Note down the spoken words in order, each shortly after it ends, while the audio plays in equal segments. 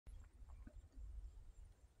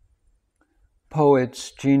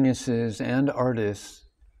Poets, geniuses, and artists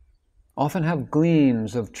often have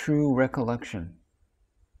gleams of true recollection.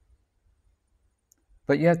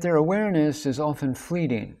 But yet their awareness is often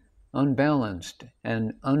fleeting, unbalanced,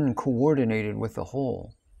 and uncoordinated with the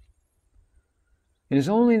whole. It is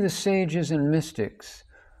only the sages and mystics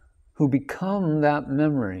who become that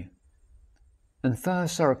memory, and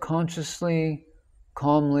thus are consciously,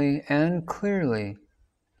 calmly, and clearly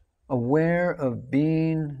aware of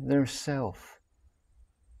being their self,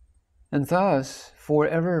 and thus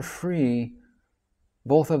forever free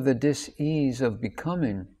both of the dis-ease of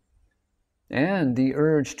becoming and the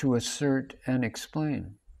urge to assert and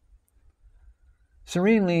explain.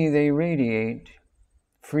 Serenely they radiate,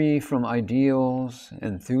 free from ideals,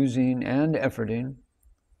 enthusing, and efforting.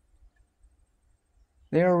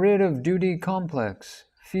 They are rid of duty complex,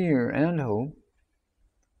 fear, and hope.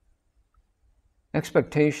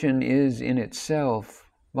 Expectation is in itself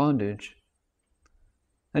bondage,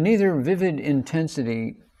 and neither vivid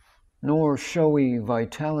intensity nor showy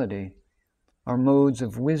vitality are modes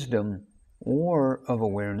of wisdom or of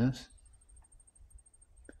awareness.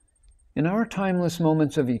 In our timeless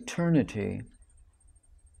moments of eternity,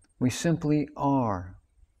 we simply are,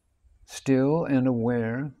 still and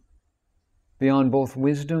aware, beyond both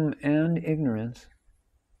wisdom and ignorance.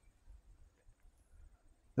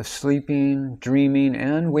 The sleeping, dreaming,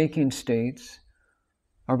 and waking states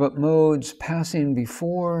are but modes passing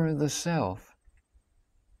before the self.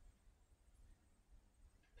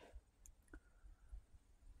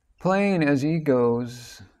 Playing as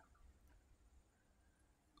egos,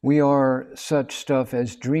 we are such stuff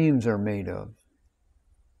as dreams are made of,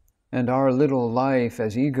 and our little life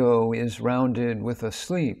as ego is rounded with a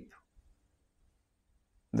sleep,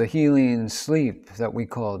 the healing sleep that we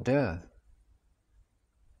call death.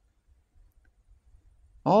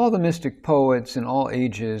 All the mystic poets in all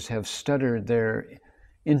ages have stuttered their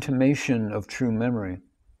intimation of true memory,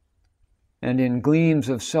 and in gleams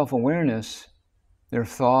of self-awareness, their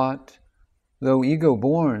thought, though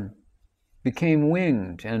ego-born, became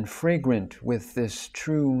winged and fragrant with this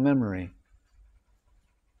true memory.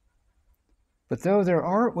 But though their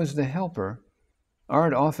art was the helper,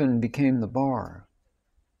 art often became the bar.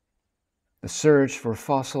 The search for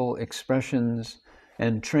fossil expressions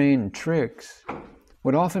and trained tricks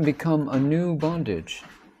would often become a new bondage.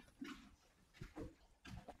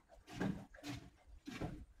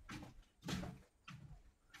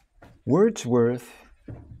 Wordsworth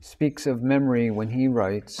speaks of memory when he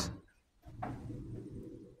writes,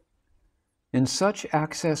 "In such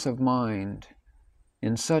access of mind,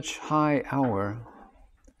 in such high hour,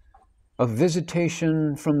 of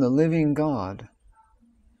visitation from the living God,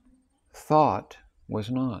 thought was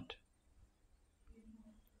not.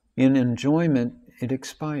 In enjoyment it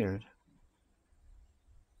expired.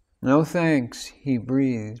 No thanks he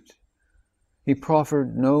breathed, he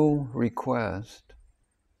proffered no request,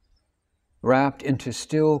 wrapped into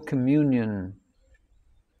still communion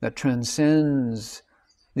that transcends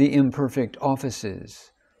the imperfect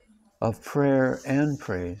offices of prayer and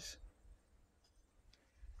praise."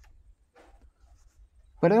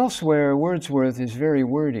 But elsewhere, Wordsworth is very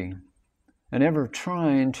wordy and ever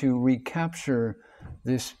trying to recapture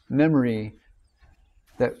this memory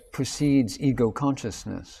that precedes ego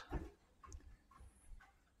consciousness.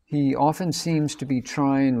 He often seems to be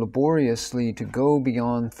trying laboriously to go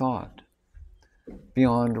beyond thought,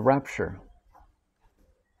 beyond rapture,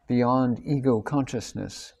 beyond ego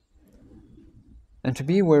consciousness, and to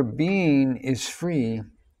be where being is free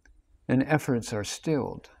and efforts are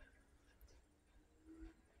stilled.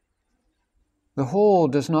 The whole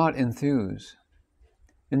does not enthuse.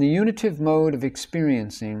 In the unitive mode of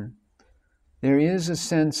experiencing, there is a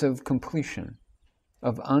sense of completion,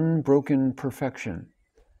 of unbroken perfection,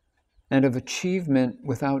 and of achievement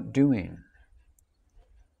without doing.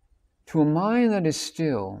 To a mind that is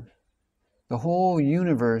still, the whole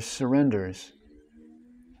universe surrenders,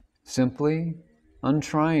 simply,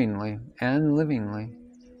 untryingly, and livingly.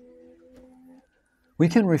 We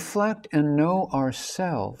can reflect and know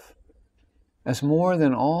ourself as more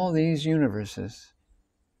than all these universes.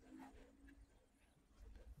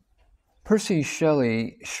 Percy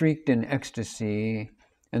Shelley shrieked in ecstasy,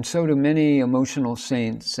 and so do many emotional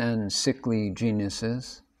saints and sickly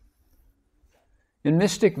geniuses. In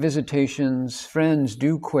mystic visitations, friends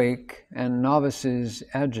do quake and novices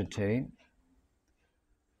agitate.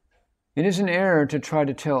 It is an error to try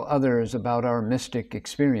to tell others about our mystic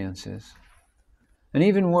experiences, and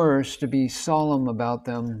even worse, to be solemn about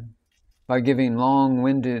them by giving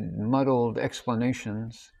long-winded, muddled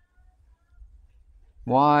explanations.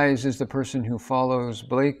 Wise is the person who follows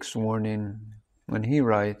Blake's warning when he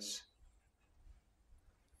writes,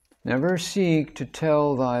 Never seek to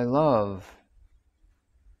tell thy love,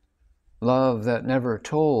 love that never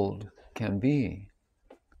told can be.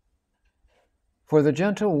 For the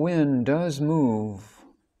gentle wind does move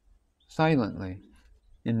silently,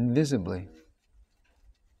 invisibly.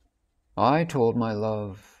 I told my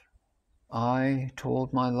love, I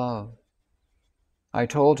told my love, I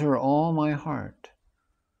told her all my heart,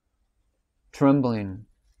 trembling,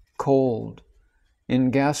 cold,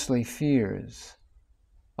 in ghastly fears.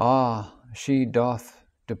 Ah, she doth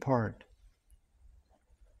depart.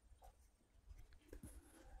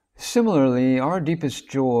 Similarly, our deepest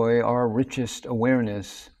joy, our richest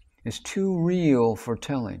awareness, is too real for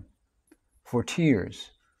telling, for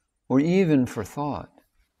tears, or even for thought.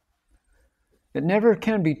 It never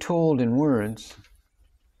can be told in words,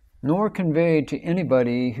 nor conveyed to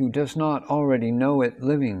anybody who does not already know it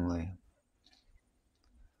livingly.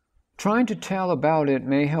 Trying to tell about it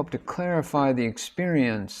may help to clarify the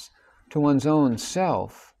experience to one's own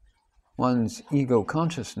self, one's ego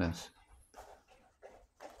consciousness.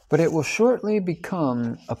 But it will shortly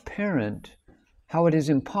become apparent how it is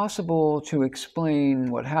impossible to explain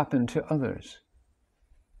what happened to others.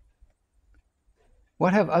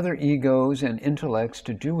 What have other egos and intellects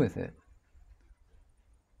to do with it?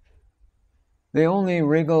 They only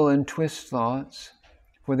wriggle and twist thoughts,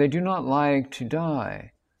 for they do not like to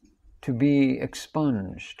die, to be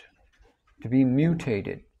expunged, to be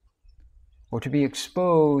mutated, or to be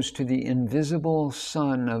exposed to the invisible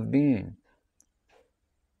sun of being,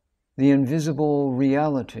 the invisible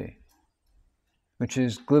reality, which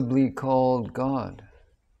is glibly called God.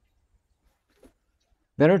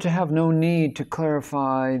 Better to have no need to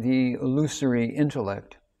clarify the illusory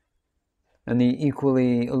intellect and the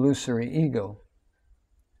equally illusory ego.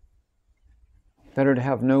 Better to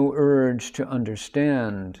have no urge to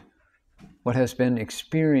understand what has been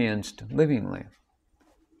experienced livingly.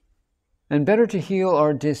 And better to heal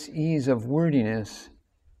our dis-ease of wordiness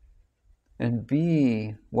and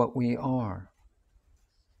be what we are.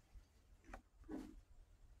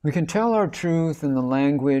 We can tell our truth in the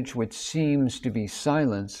language which seems to be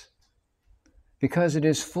silence because it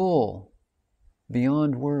is full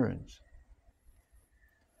beyond words.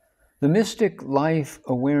 The mystic life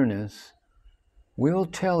awareness will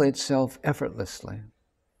tell itself effortlessly.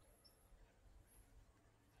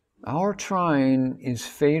 Our trying is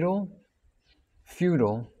fatal,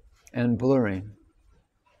 futile, and blurring.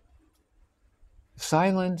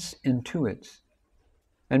 Silence intuits,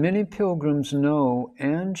 and many pilgrims know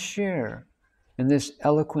and share in this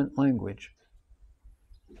eloquent language.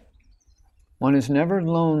 One is never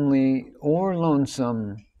lonely or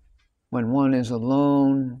lonesome when one is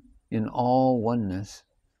alone in all oneness.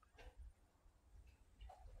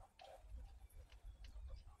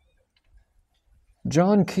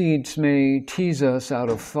 John Keats may tease us out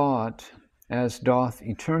of thought, as doth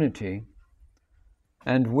eternity,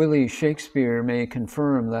 and Willie Shakespeare may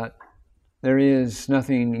confirm that there is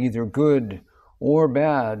nothing either good or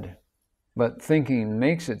bad, but thinking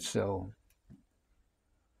makes it so.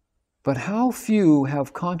 But how few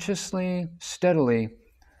have consciously, steadily,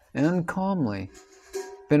 and calmly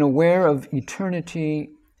been aware of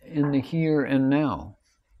eternity in the here and now?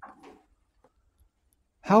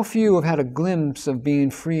 How few have had a glimpse of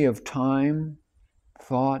being free of time,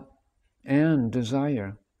 thought, and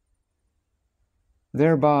desire,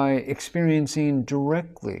 thereby experiencing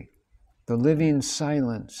directly the living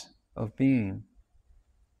silence of being?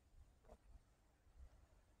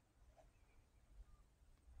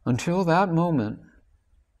 Until that moment,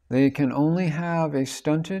 they can only have a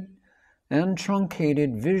stunted and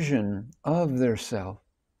truncated vision of their self.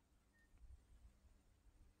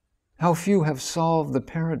 How few have solved the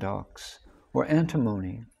paradox or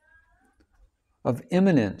antimony of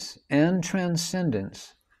immanence and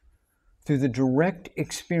transcendence through the direct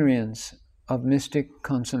experience of mystic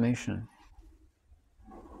consummation.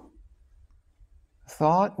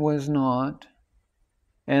 Thought was not,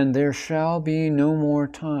 and there shall be no more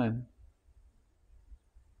time.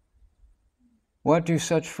 What do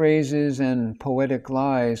such phrases and poetic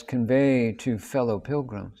lies convey to fellow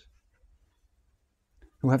pilgrims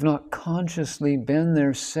who have not consciously been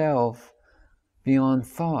their self beyond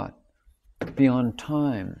thought, beyond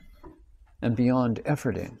time, and beyond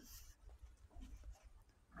efforting?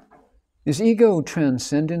 Is ego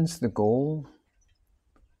transcendence the goal?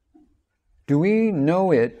 Do we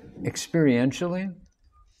know it experientially,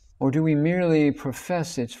 or do we merely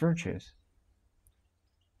profess its virtues?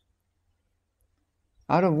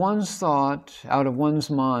 Out of one's thought, out of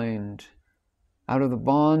one's mind, out of the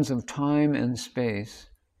bonds of time and space,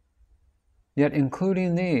 yet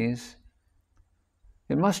including these,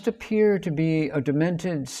 It must appear to be a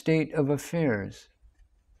demented state of affairs,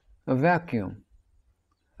 a vacuum,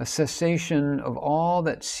 a cessation of all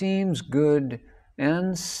that seems good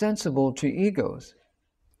and sensible to egos,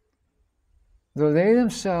 though they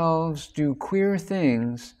themselves do queer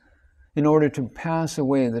things in order to pass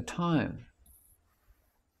away the time.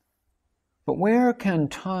 But where can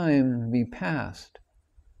time be passed?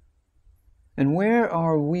 And where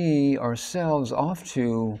are we ourselves off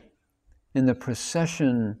to in the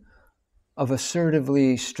procession of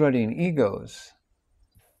assertively strutting egos?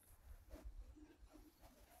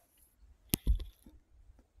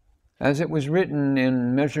 As it was written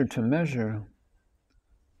in Measure to Measure,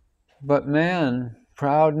 but man,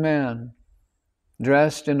 proud man,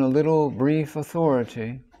 dressed in a little brief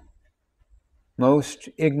authority, most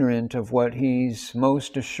ignorant of what he's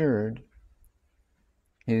most assured,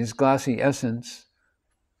 his glassy essence,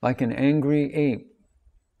 like an angry ape,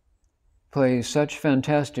 plays such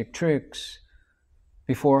fantastic tricks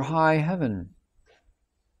before high heaven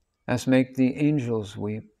as make the angels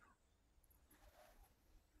weep.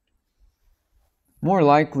 More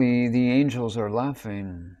likely, the angels are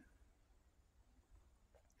laughing.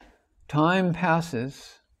 Time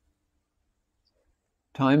passes.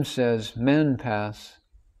 Time says, men pass.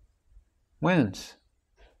 Whence?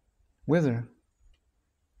 Whither?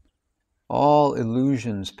 All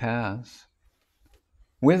illusions pass.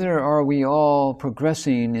 Whither are we all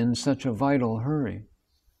progressing in such a vital hurry?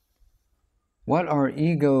 What are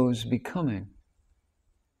egos becoming?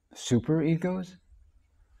 Super-egos?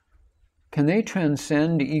 Can they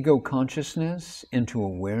transcend ego consciousness into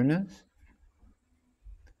awareness?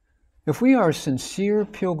 If we are sincere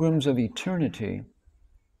pilgrims of eternity,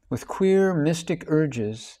 with queer mystic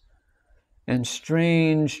urges and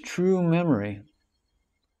strange true memory,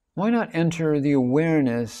 why not enter the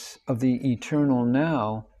awareness of the eternal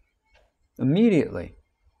now immediately,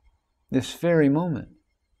 this very moment?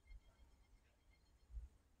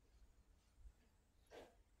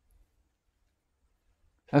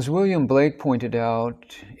 As William Blake pointed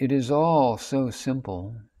out, it is all so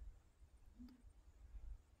simple.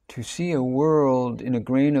 To see a world in a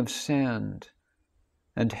grain of sand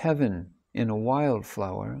and heaven in a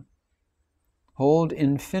wildflower, hold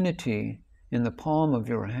infinity in the palm of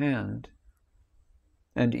your hand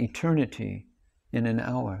and eternity in an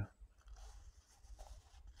hour.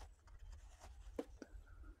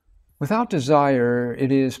 Without desire,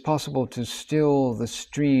 it is possible to still the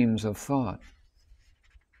streams of thought,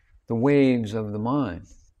 the waves of the mind.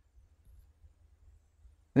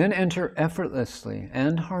 Then enter effortlessly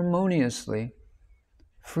and harmoniously,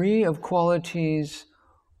 free of qualities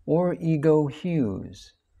or ego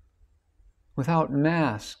hues, without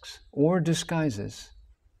masks or disguises,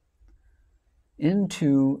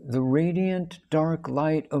 into the radiant dark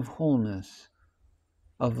light of wholeness,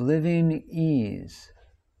 of living ease,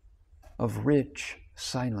 of rich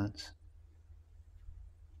silence.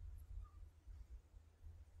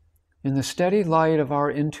 In the steady light of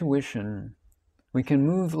our intuition, we can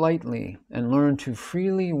move lightly and learn to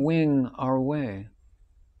freely wing our way.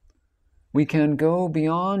 We can go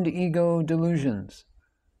beyond ego delusions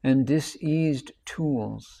and diseased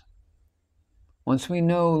tools. Once we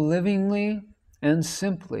know livingly and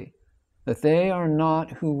simply that they are not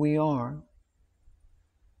who we are,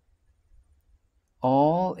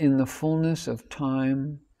 all in the fullness of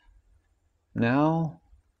time, now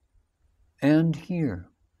and here.